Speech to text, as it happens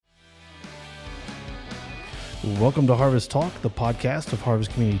Welcome to Harvest Talk, the podcast of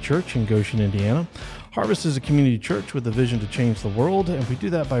Harvest Community Church in Goshen, Indiana. Harvest is a community church with a vision to change the world, and we do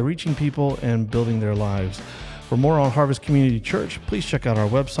that by reaching people and building their lives. For more on Harvest Community Church, please check out our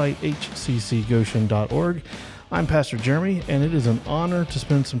website, hccgoshen.org. I'm Pastor Jeremy, and it is an honor to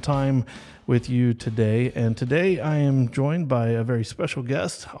spend some time with you today. And today I am joined by a very special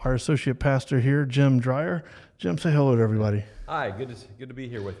guest, our associate pastor here, Jim Dreyer. Jim, say hello to everybody. Hi, good to be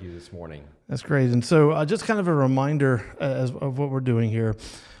here with you this morning. That's great. And so just kind of a reminder of what we're doing here.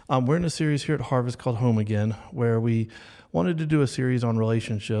 We're in a series here at Harvest called Home Again, where we wanted to do a series on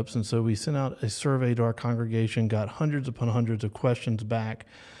relationships. And so we sent out a survey to our congregation, got hundreds upon hundreds of questions back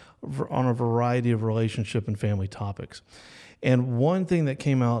on a variety of relationship and family topics. And one thing that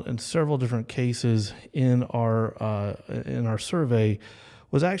came out in several different cases in our survey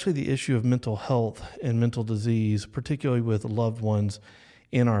was actually the issue of mental health and mental disease, particularly with loved ones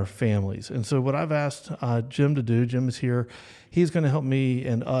in our families. And so what I've asked Jim to do, Jim is here, he's going to help me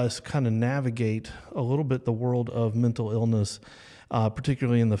and us kind of navigate a little bit the world of mental illness,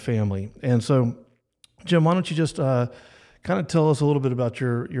 particularly in the family. And so, Jim, why don't you just kind of tell us a little bit about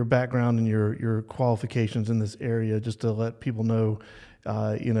your background and your qualifications in this area, just to let people know,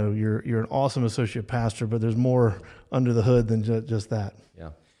 you're an awesome associate pastor, but there's more under the hood than just that.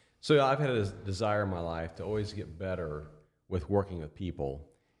 Yeah. So I've had a desire in my life to always get better with working with people.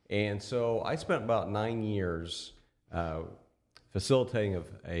 And so I spent about 9 years facilitating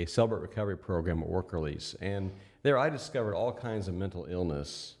a Celebrate Recovery program at Work Release. And there I discovered all kinds of mental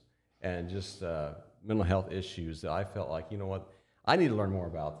illness and just mental health issues that I felt like, you know what, I need to learn more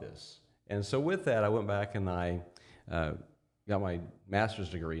about this. And so with that, I went back and I got my master's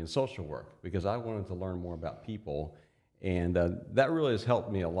degree in social work because I wanted to learn more about people. And that really has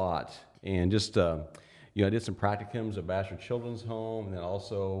helped me a lot. And just, I did some practicums at Bastrop Children's Home, and then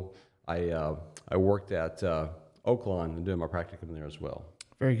also I worked at Oaklawn and doing my practicum there as well.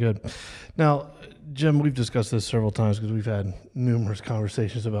 Very good. Now, Jim, we've discussed this several times because we've had numerous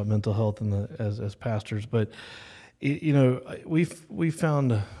conversations about mental health as pastors. But we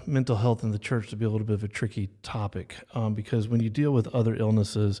found mental health in the church to be a little bit of a tricky topic because when you deal with other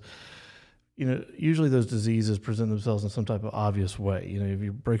illnesses, usually those diseases present themselves in some type of obvious way. If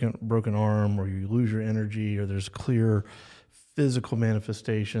you break a broken arm or you lose your energy or there's clear physical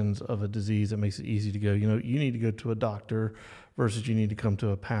manifestations of a disease that makes it easy to go, you need to go to a doctor versus you need to come to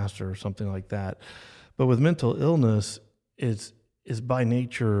a pastor or something like that. But with mental illness, it's by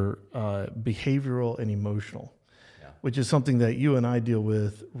nature behavioral and emotional, which is something that you and I deal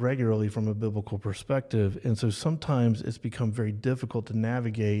with regularly from a biblical perspective. And so sometimes it's become very difficult to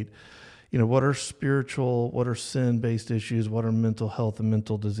navigate what are spiritual, what are sin-based issues, what are mental health and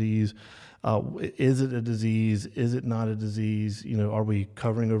mental disease? Is it a disease? Is it not a disease? Are we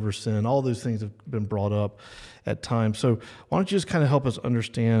covering over sin? All those things have been brought up at times. So why don't you just kind of help us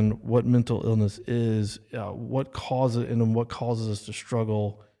understand what mental illness is, what causes it, and what causes us to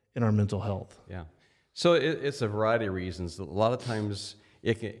struggle in our mental health? Yeah. So it's a variety of reasons. A lot of times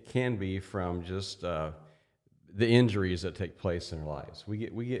it can be from just the injuries that take place in our lives. We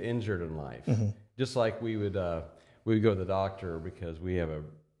get injured in life, just like we would go to the doctor because we have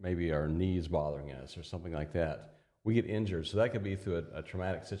maybe our knees bothering us or something like that. We get injured, so that could be through a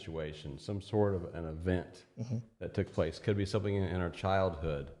traumatic situation, some sort of an event that took place. Could be something in our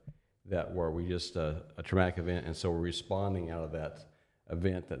childhood where we just a traumatic event, and so we're responding out of that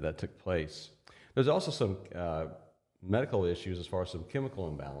event that took place. There's also some medical issues as far as some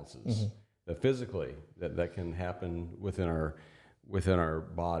chemical imbalances. Physically that can happen within our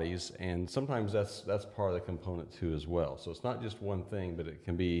bodies, and sometimes that's part of the component too as well. So it's not just one thing, but it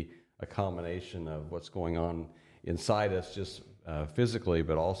can be a combination of what's going on inside us just physically,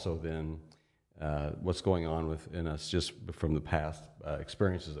 but also then what's going on within us just from the past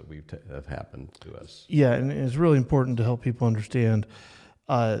experiences that have happened to us. Yeah, and it's really important to help people understand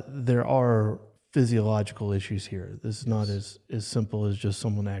there are physiological issues here. This is not as simple as just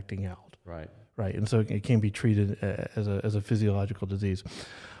someone acting out. Right, and so it can be treated as a physiological disease.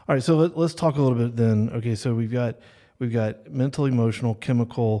 All right, so let's talk a little bit then. Okay, so we've got mental, emotional,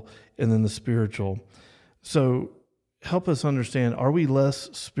 chemical, and then the spiritual. So help us understand: are we less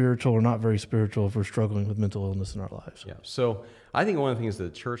spiritual or not very spiritual if we're struggling with mental illness in our lives? Yeah. So I think one of the things that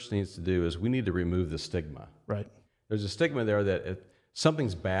the church needs to do is we need to remove the stigma. Right. There's a stigma there that if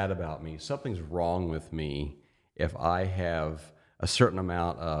something's bad about me, something's wrong with me, if I have a certain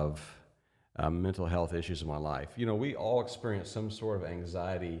amount of mental health issues in my life. We all experience some sort of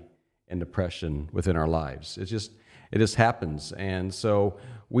anxiety and depression within our lives. It just happens. And so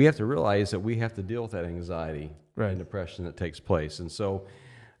we have to realize that we have to deal with that anxiety and depression that takes place. And so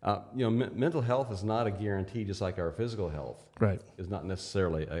Mental health is not a guarantee, just like our physical health Right. is not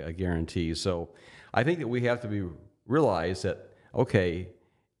necessarily a guarantee. So I think that we have to realize that, okay,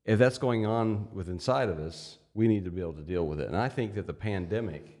 if that's going on with inside of us, we need to be able to deal with it. And I think that the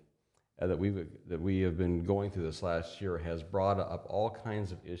pandemic that we have been going through this last year has brought up all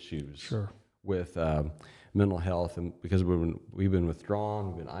kinds of issues Sure. with mental health, and because we've been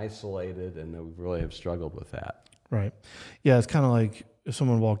withdrawn, we've been isolated, and we really have struggled with that. Right. Yeah, it's kind of like if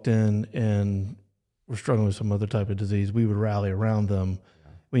someone walked in and were struggling with some other type of disease, we would rally around them.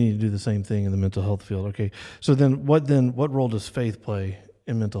 Yeah. We need to do the same thing in the mental health field. Okay. So what role does faith play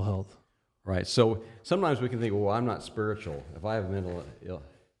in mental health? Right. So sometimes we can think, well, I'm not spiritual. If I have a mental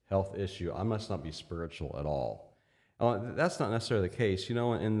health issue, I must not be spiritual at all. That's not necessarily the case,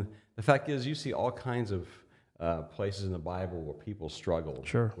 and the fact is you see all kinds of places in the Bible where people struggle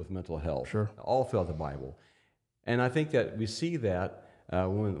Sure. with mental health, Sure. all throughout the Bible. And I think that we see that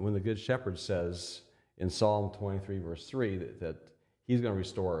when the Good Shepherd says in Psalm 23, verse 3, that he's going to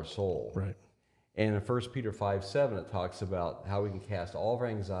restore our soul. Right. And in 1 Peter 5:7, it talks about how we can cast all of our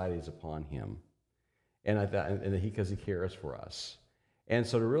anxieties upon him, because he cares for us. And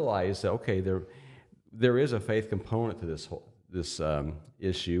so to realize that, okay, there is a faith component to this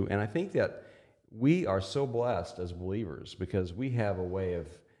issue, and I think that we are so blessed as believers because we have a way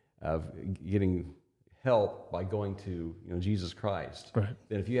of getting help by going to Jesus Christ. Right.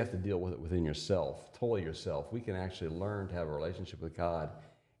 Then if you have to deal with it within yourself, totally yourself, we can actually learn to have a relationship with God,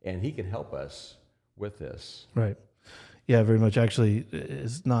 and he can help us with this. Right. Yeah, very much. Actually,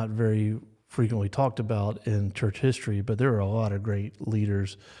 it's not very frequently talked about in church history, but there are a lot of great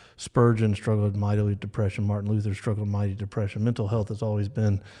leaders. Spurgeon struggled mightily with depression. Martin Luther struggled mightily with depression. Mental health has always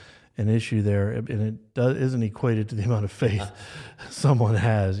been an issue there, and it isn't equated to the amount of faith someone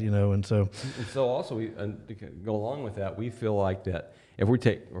has, and so. And so also, to go along with that, we feel like that if we're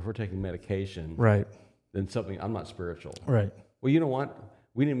taking medication, right, then I'm not spiritual. Right. Well, you know what?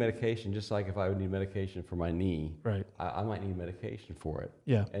 We need medication, just like if I would need medication for my knee, right. I might need medication for it.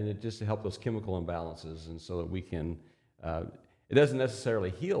 Yeah. And it just to help those chemical imbalances, and so that we can. It doesn't necessarily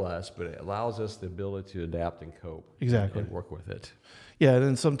heal us, but it allows us the ability to adapt and cope. Exactly. And work with it. Yeah, and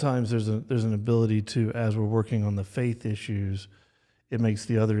then sometimes there's an ability to, as we're working on the faith issues, it makes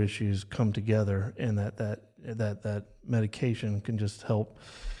the other issues come together, and that medication can just help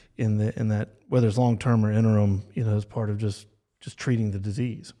in that, whether it's long term or interim, as part of just treating the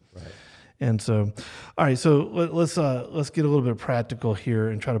disease. Right. And so, all right, so let's get a little bit practical here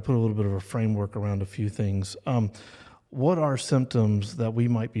and try to put a little bit of a framework around a few things. What are symptoms that we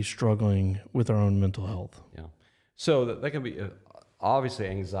might be struggling with our own mental health? Yeah. So that can be obviously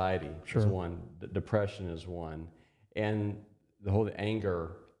anxiety Sure. is one, depression is one, and the whole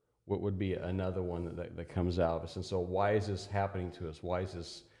anger would be another one that comes out of us. And so why is this happening to us? Why is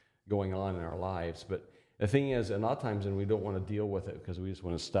this going on in our lives? But the thing is, and a lot of times, we don't want to deal with it because we just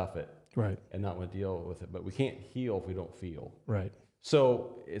want to stuff it, Right. and not want to deal with it. But we can't heal if we don't feel. Right.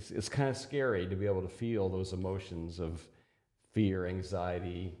 So it's kind of scary to be able to feel those emotions of fear,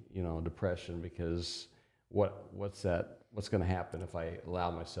 anxiety, depression, because what's going to happen if I allow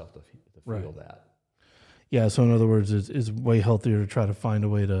myself to feel Right. that? Yeah. So in other words, it's way healthier to try to find a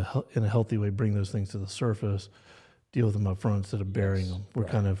way to, in a healthy way, bring those things to the surface, deal with them up front instead of burying them. We're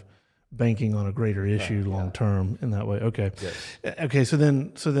Right. kind of banking on a greater issue long term in that way. Okay. Yes. Okay. So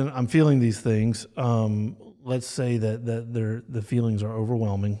then I'm feeling these things. Let's say that the feelings are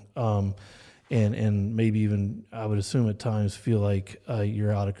overwhelming, and maybe even, I would assume at times, feel like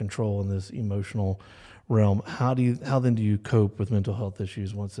you're out of control in this emotional realm. How then do you cope with mental health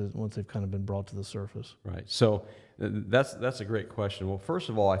issues once they've kind of been brought to the surface? Right. So that's a great question. Well, first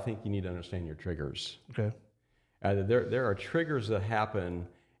of all, I think you need to understand your triggers. Okay. There are triggers that happen,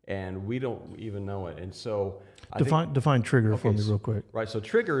 and we don't even know it. And so Define trigger for me real quick. Right. So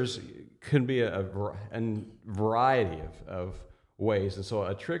triggers can be a variety of ways. And so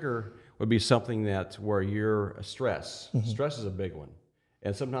a trigger would be something where you're stress. Mm-hmm. Stress is a big one.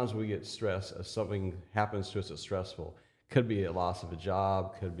 And sometimes we get stress if something happens to us that's stressful. Could be a loss of a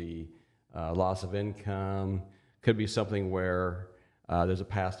job, could be a loss of income, could be something where there's a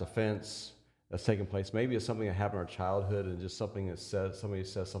past offense that's taken place. Maybe it's something that happened in our childhood, and just somebody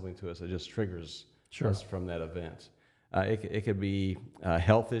says something to us that just triggers us from that event. It could be a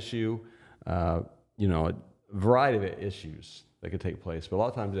health issue, a variety of issues that could take place. But a lot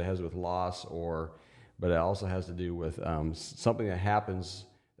of times it has with loss, but it also has to do with something that happens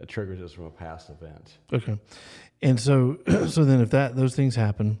that triggers us from a past event. Okay. And so then if those things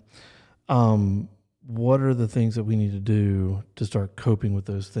happen, what are the things that we need to do to start coping with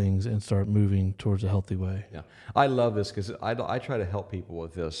those things and start moving towards a healthy way? Yeah, I love this because I try to help people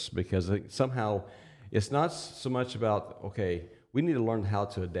with this because somehow it's not so much about, okay, we need to learn how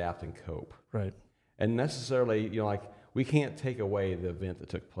to adapt and cope. Right. And necessarily, like we can't take away the event that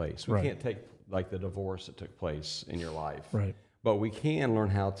took place. We can't take like the divorce that took place in your life. Right. But we can learn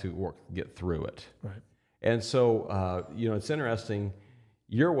how to get through it. Right. And so, it's interesting.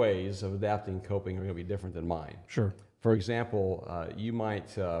 Your ways of adapting and coping are going to be different than mine. Sure. For example, you might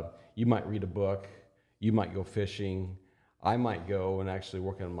read a book, you might go fishing, I might go and actually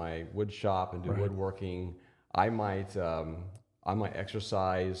work in my wood shop and do woodworking. I might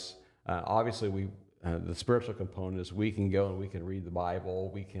exercise. Obviously, the spiritual component is we can go and we can read the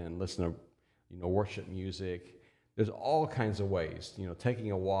Bible, we can listen to worship music. There's all kinds of ways.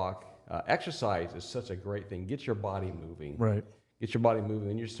 Taking a walk, exercise is such a great thing. Get your body moving. Right. Get your body moving.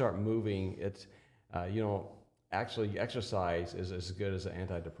 When you start moving, it's, actually exercise is as good as an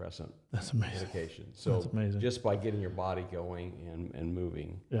antidepressant That's amazing. medication. So That's amazing. just by getting your body going and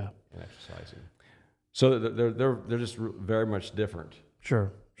moving Yeah. and exercising. So they're just very much different.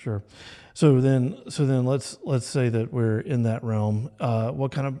 Sure. So then let's say that we're in that realm.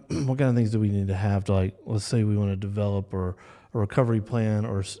 What kind of things do we need to have to, like, let's say we want to develop a recovery plan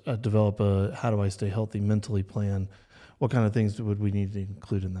or develop a how do I stay healthy mentally plan. What kind of things would we need to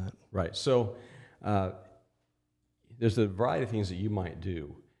include in that? Right. So there's a variety of things that you might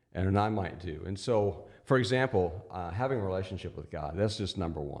do and I might do. And so, for example, having a relationship with God, that's just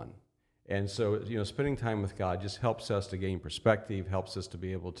number one. And so, spending time with God just helps us to gain perspective, helps us to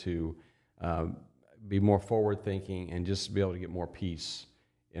be able to be more forward-thinking and just be able to get more peace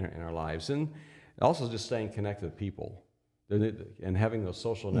in our lives. And also just staying connected with people and having those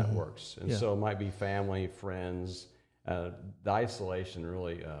social networks. And so it might be family, friends. The isolation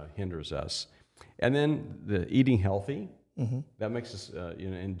really hinders us. And then the eating healthy, that makes us,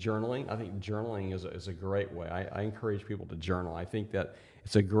 and journaling. I think journaling is a great way. I encourage people to journal. I think that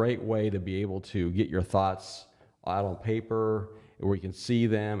it's a great way to be able to get your thoughts out on paper where you can see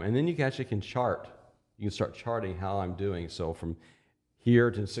them. And then you actually can chart. You can start charting how I'm doing. So from here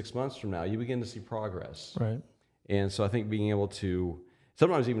to 6 months from now, you begin to see progress. Right. And so I think being able to,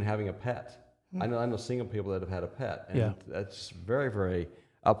 sometimes even having a pet. I know single people that have had a pet. And that's very, very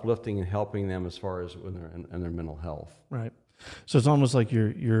uplifting and helping them as far as when they're in their mental health. Right. So it's almost like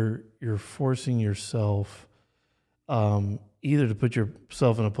you're forcing yourself either to put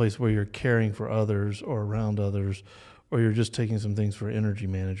yourself in a place where you're caring for others or around others, or you're just taking some things for energy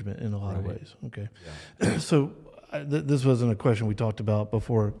management in a lot of ways. Okay. Yeah. So this wasn't a question we talked about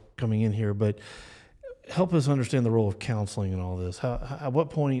before coming in here, but help us understand the role of counseling in all this. At what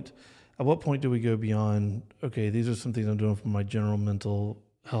point do we go beyond, okay, these are some things I'm doing for my general mental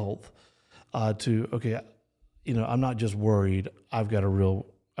health, to, okay, I'm not just worried, I've got a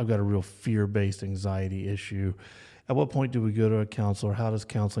real fear-based anxiety issue. At what point do we go to a counselor? How does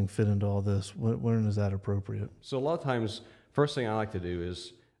counseling fit into all this? When is that appropriate? So a lot of times, first thing I like to do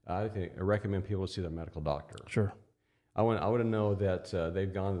is I recommend people see their medical doctor. Sure. I want to know that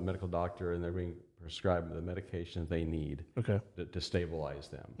they've gone to the medical doctor and they're being prescribed the medication they need to stabilize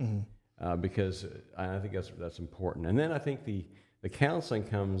them. Because I think that's important. And then I think the counseling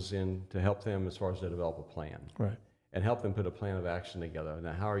comes in to help them as far as they develop a plan. Right. And help them put a plan of action together.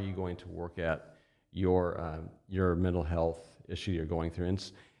 Now, how are you going to work at your mental health issue you're going through?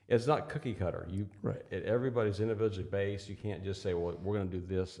 And it's not cookie cutter. Everybody's individually based. You can't just say, well, we're going to do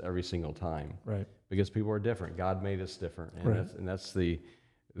this every single time. Right. Because people are different. God made us different. And that's the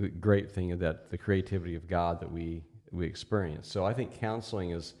great thing of that, the creativity of God that we experience. So I think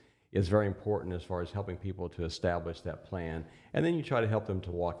counseling is very important as far as helping people to establish that plan. And then you try to help them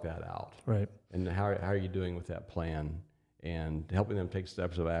to walk that out. Right. And how are you doing with that plan? And helping them take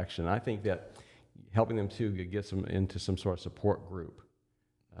steps of action. I think that helping them to get them into some sort of support group.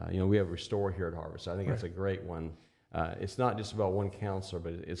 We have Restore here at Harvest. I think that's a great one. It's not just about one counselor,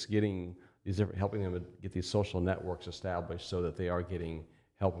 but it's getting helping them get these social networks established so that they are getting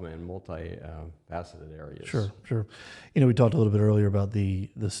help them in multi-faceted areas. Sure. We talked a little bit earlier about the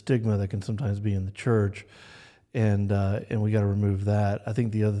stigma that can sometimes be in the church, and we got to remove that. I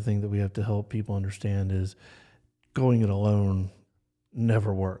think the other thing that we have to help people understand is going it alone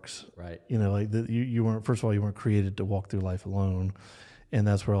never works. Right. You weren't, first of all, you weren't created to walk through life alone, and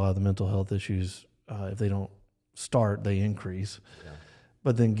that's where a lot of the mental health issues, if they don't start, they increase. Yeah.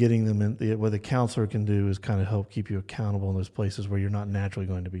 But then getting them in, what the counselor can do is kind of help keep you accountable in those places where you're not naturally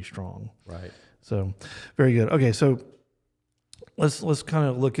going to be strong. Right. So, very good. Okay, so let's kind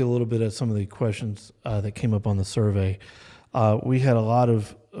of look a little bit at some of the questions that came up on the survey. We had a lot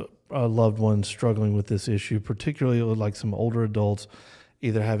of loved ones struggling with this issue, particularly with like some older adults,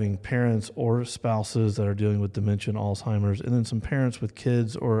 either having parents or spouses that are dealing with dementia and Alzheimer's, and then some parents with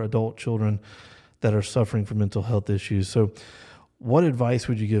kids or adult children that are suffering from mental health issues. So what advice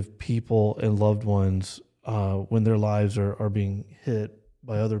would you give people and loved ones when their lives are being hit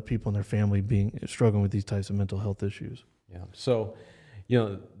by other people in their family struggling with these types of mental health issues? Yeah. So,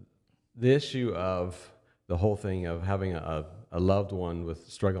 the issue of the whole thing of having a loved one with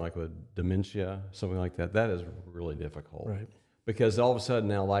struggling like with dementia, something like that, that is really difficult. Right. Because all of a sudden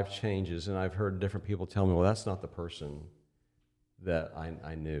now life changes, and I've heard different people tell me, well, that's not the person that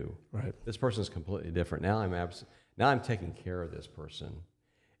I knew. Right. This person's completely different. Now I'm taking care of this person.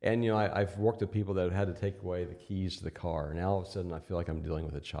 And, I've worked with people that have had to take away the keys to the car. And now all of a sudden I feel like I'm dealing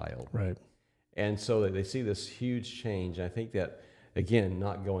with a child. Right. And so they see this huge change. And I think that, again,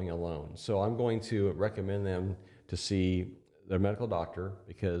 not going alone. So I'm going to recommend them to see their medical doctor,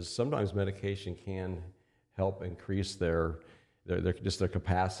 because sometimes medication can help increase their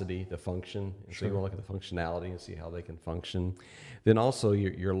capacity to function. And so you want to look at the functionality and see how they can function. Then also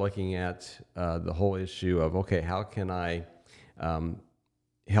you're looking at the whole issue of, okay, how can I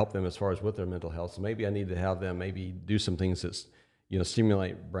help them as far as with their mental health? So maybe I need to have them maybe do some things that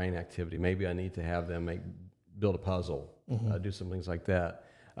stimulate brain activity. Maybe I need to have them build a puzzle, do some things like that.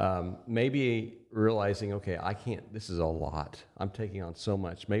 Maybe realizing, okay, I can't, this is a lot. I'm taking on so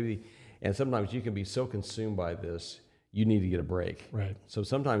much. And sometimes you can be so consumed by this, you need to get a break. Right. So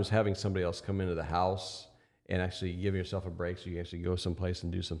sometimes having somebody else come into the house and actually giving yourself a break so you can actually go someplace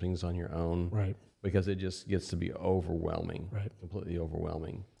and do some things on your own. Right. Because it just gets to be overwhelming. Right. Completely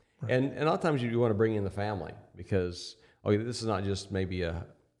overwhelming. Right. And a lot of times you want to bring in the family, because, okay, this is not just maybe a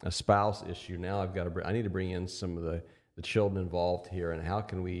spouse issue. Now I need to bring in some of the children involved here, and how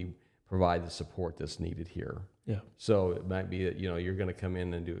can we provide the support that's needed here? Yeah. So it might be that, you're going to come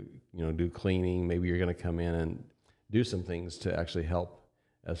in and do cleaning. Maybe you're going to come in and do some things to actually help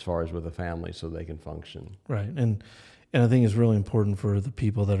as far as with the family so they can function. Right. And I think it's really important for the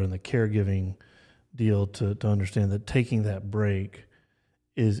people that are in the caregiving deal to understand that taking that break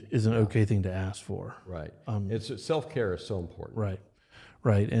is an okay thing to ask for. Right. It's self-care is so important. Right.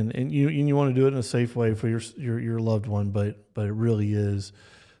 Right. And you want to do it in a safe way for your loved one, but it really is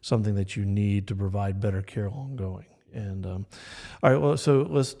something that you need to provide better care ongoing. And all right, well, so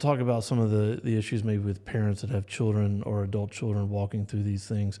let's talk about some of the issues maybe with parents that have children or adult children walking through these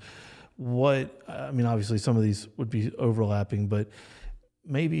things. Obviously some of these would be overlapping, but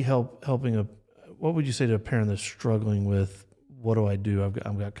maybe helping what would you say to a parent that's struggling with, what do I do?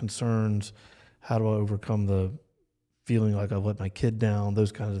 I've got concerns. How do I overcome the feeling like I've let my kid down,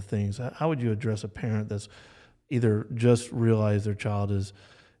 those kinds of things? How would you address a parent that's either just realized their child is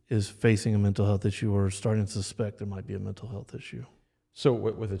facing a mental health issue or starting to suspect there might be a mental health issue? So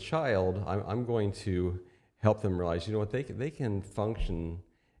with a child, I'm going to help them realize, they can function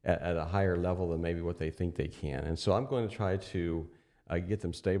at a higher level than maybe what they think they can. And so I'm going to try to get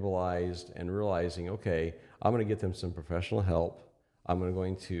them stabilized and realizing, okay, I'm going to get them some professional help. I'm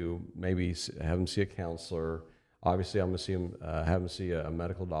going to maybe have them see a counselor. Obviously, I'm going to have them see a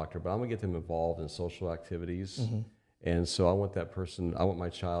medical doctor, but I'm going to get them involved in social activities. Mm-hmm. And so I want my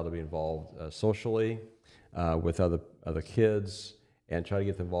child to be involved socially with other kids, and try to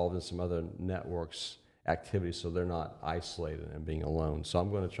get them involved in some other networks activities so they're not isolated and being alone. So I'm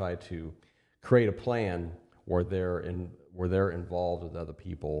going to try to create a plan where they're involved with other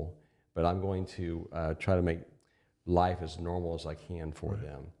people, but I'm going to try to make life as normal as I can for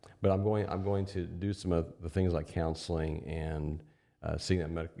them. But I'm going to do some of the things like counseling and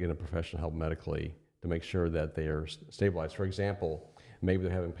getting professional help medically to make sure that they are stabilized. For example, maybe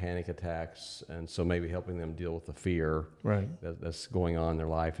they're having panic attacks, and so maybe helping them deal with the fear that's going on in their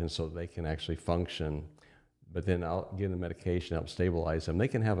life, and so they can actually function. But then I'll give them medication, help stabilize them. They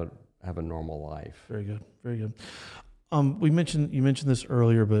can have a normal life. Very good, very good. You mentioned this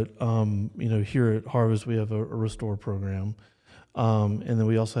earlier, but here at Harvest we have a Restore program, and then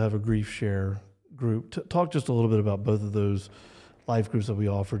we also have a Grief Share group. Talk just a little bit about both of those life groups that we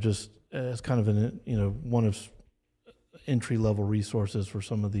offer, just as kind of one of entry level resources for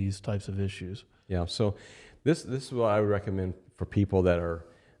some of these types of issues. Yeah. So this is what I would recommend for people that are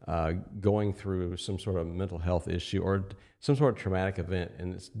going through some sort of mental health issue or some sort of traumatic event,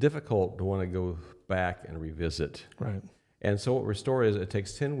 and it's difficult to want to go back and revisit. Right. And so what Restore is, it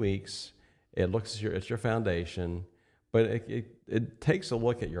takes 10 weeks. It looks at your foundation, but it takes a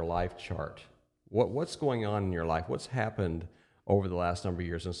look at your life chart. What's going on in your life? What's happened over the last number of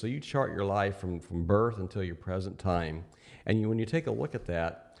years? And so you chart your life from birth until your present time. And when you take a look at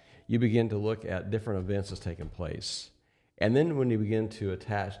that, you begin to look at different events that's taken place. And then when you begin to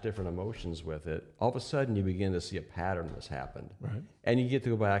attach different emotions with it, all of a sudden you begin to see a pattern that's happened. Right. And you get to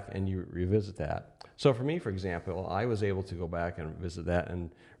go back and you revisit that. So for me, for example, I was able to go back and visit that and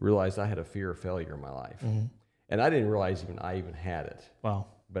realize I had a fear of failure in my life. Mm-hmm. And I didn't realize I even had it. Wow.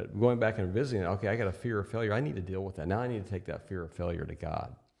 But going back and visiting, okay, I got a fear of failure. I need to deal with that. Now I need to take that fear of failure to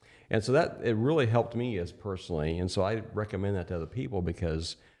God. And so that, it really helped me as personally. And so I recommend that to other people,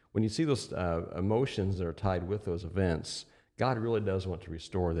 because when you see those emotions that are tied with those events, God really does want to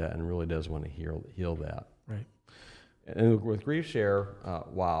restore that and really does want to heal that. Right. And with Grief Share,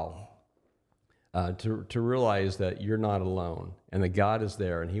 to realize that you're not alone and that God is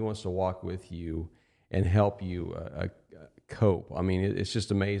there and He wants to walk with you and help you cope. I mean, it's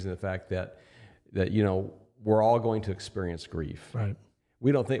just amazing the fact that we're all going to experience grief. Right.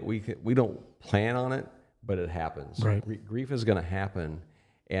 We don't think we don't plan on it, but it happens. Right. Grief is going to happen,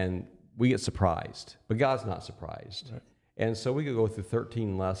 and we get surprised, but God's not surprised. Right. And so we could go through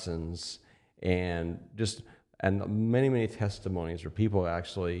 13 lessons and many, many testimonies where people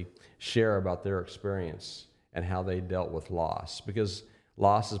actually share about their experience and how they dealt with loss, because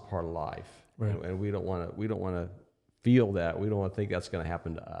loss is part of life. Right. And we don't want to feel that. We don't want to think that's going to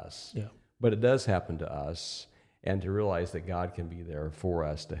happen to us. Yeah. But it does happen to us, and to realize that God can be there for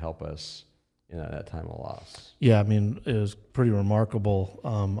us to help us in that time of loss. Yeah, I mean, it was pretty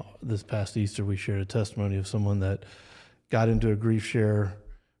remarkable. This past Easter, we shared a testimony of someone that got into a Grief Share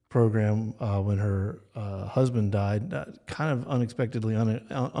program when her husband died, kind of unexpectedly,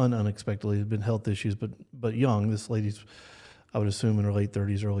 unexpectedly. Had been health issues, but young. This lady's, I would assume, in her late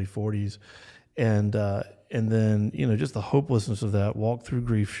 30s, early 40s, and then just the hopelessness of that. Walked through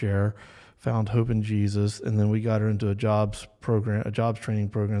Grief Share, found hope in Jesus, and then we got her into a jobs training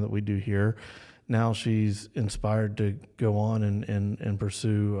program that we do here. Now she's inspired to go on and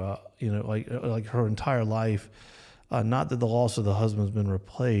pursue, like her entire life. Not that the loss of the husband's been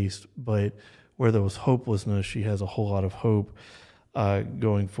replaced, but where there was hopelessness, she has a whole lot of hope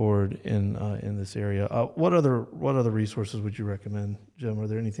going forward in this area. What other resources would you recommend, Jim? Are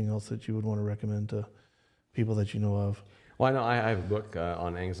there anything else that you would want to recommend to people that you know of? Well, I know I have a book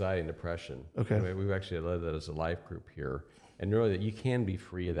on anxiety and depression. Okay. We've actually led that as a life group here, and really that you can be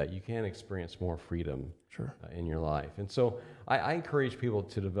free of that. You can experience more freedom. Sure. In your life. And so I encourage people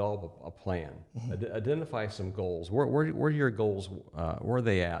to develop a plan, identify some goals. Where are your goals? Where are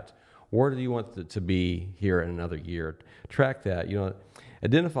they at? Where do you want to be here in another year? Track that,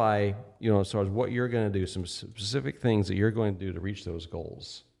 identify, as far as what you're going to do, some specific things that you're going to do to reach those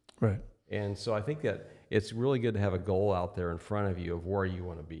goals. Right. And so I think that it's really good to have a goal out there in front of you of where you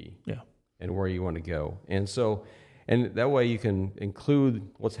want to be. Yeah. And where you want to go. And that way you can include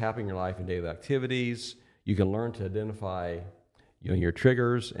what's happening in your life in daily activities. You can learn to identify your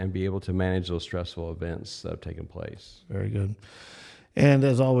triggers and be able to manage those stressful events that have taken place. Very good. And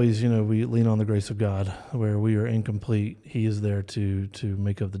as always, we lean on the grace of God. Where we are incomplete, He is there to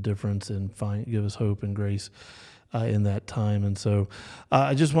make up the difference and give us hope and grace in that time. And so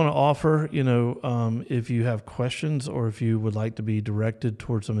I just want to offer, if you have questions or if you would like to be directed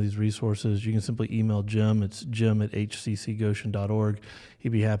towards some of these resources, you can simply email Jim. It's jim@hccgoshen.org. He'd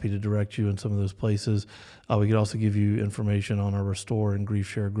be happy to direct you in some of those places. We could also give you information on our Restore and Grief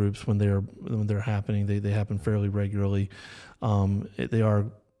Share groups when they're happening. They happen fairly regularly. Some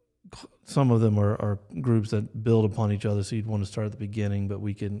of them are groups that build upon each other, so you'd want to start at the beginning, but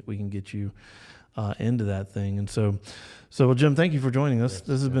we can get you into that thing. And so well, Jim, thank you for joining us.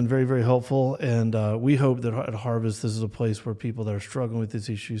 This has been very, very helpful. And we hope that at Harvest, this is a place where people that are struggling with these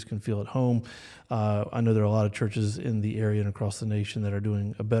issues can feel at home. I know there are a lot of churches in the area and across the nation that are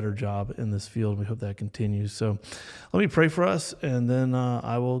doing a better job in this field. We hope that continues. So let me pray for us, and then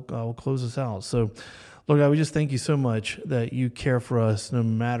I will close this out. So Lord God, we just thank you so much that you care for us no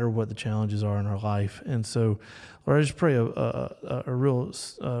matter what the challenges are in our life. And so, Lord, I just pray a real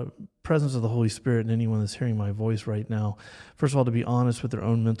presence of the Holy Spirit in anyone that's hearing my voice right now. First of all, to be honest with their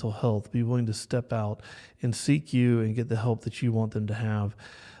own mental health, be willing to step out and seek you and get the help that you want them to have.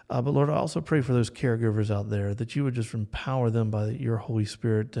 But Lord, I also pray for those caregivers out there that you would just empower them by your Holy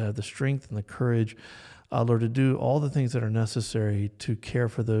Spirit to have the strength and the courage, Lord, to do all the things that are necessary to care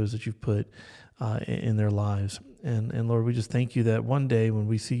for those that you've put in their lives. And Lord, we just thank you that one day when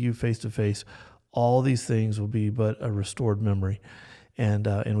we see you face to face, all these things will be but a restored memory.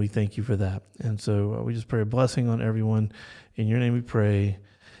 And we thank you for that. And so we just pray a blessing on everyone. In your name we pray.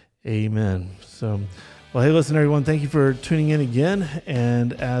 Amen. So, well, hey, listen, everyone, thank you for tuning in again.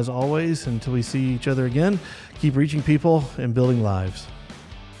 And as always, until we see each other again, keep reaching people and building lives.